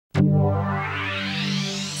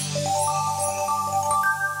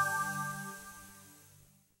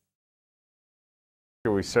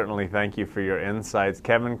Doctor. We certainly thank you for your insights.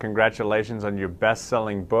 Kevin, congratulations on your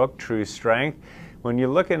best-selling book, True Strength. When you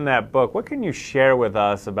look in that book, what can you share with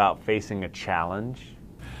us about facing a challenge?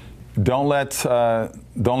 Don't let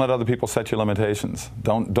other people set your limitations.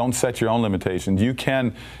 Don't set your own limitations. You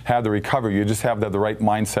can have the recovery. You just have to have the right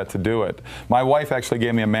mindset to do it. My wife actually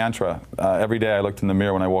gave me a mantra. Every day I looked in the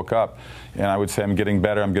mirror when I woke up, and I would say, I'm getting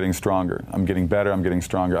better, I'm getting stronger. I'm getting better, I'm getting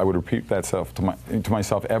stronger. I would repeat that to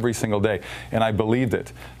myself every single day, and I believed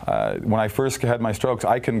it. When I first had my strokes,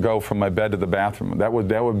 I couldn't go from my bed to the bathroom. That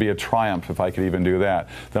would be a triumph if I could even do that.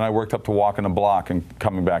 Then I worked up to walking a block and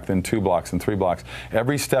coming back, then 2 blocks and 3 blocks.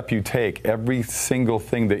 Every step you take, every single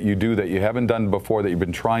thing that you do that you haven't done before, that you've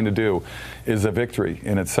been trying to do, is a victory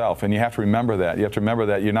in itself. And you have to remember that. You have to remember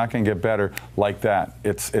that you're not going to get better like that.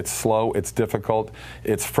 It's slow, it's difficult,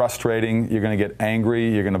 it's frustrating, you're going to get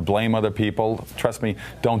angry, you're going to blame other people. Trust me,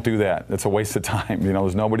 don't do that. It's a waste of time. You know,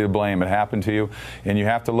 there's nobody to blame. It happened to you. And you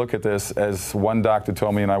have to look at this, as one doctor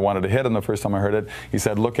told me, and I wanted to hit him the first time I heard it. He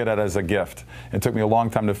said, look at it as a gift. It took me a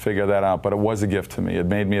long time to figure that out, but it was a gift to me. It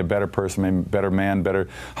made me a better person, made me a better man, better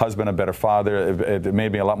husband, a better father. It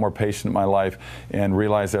made me a lot more patient in my life, and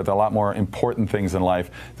realized that there are a lot more important things in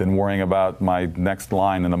life than worrying about my next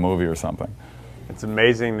line in a movie or something. It's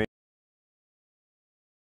amazing that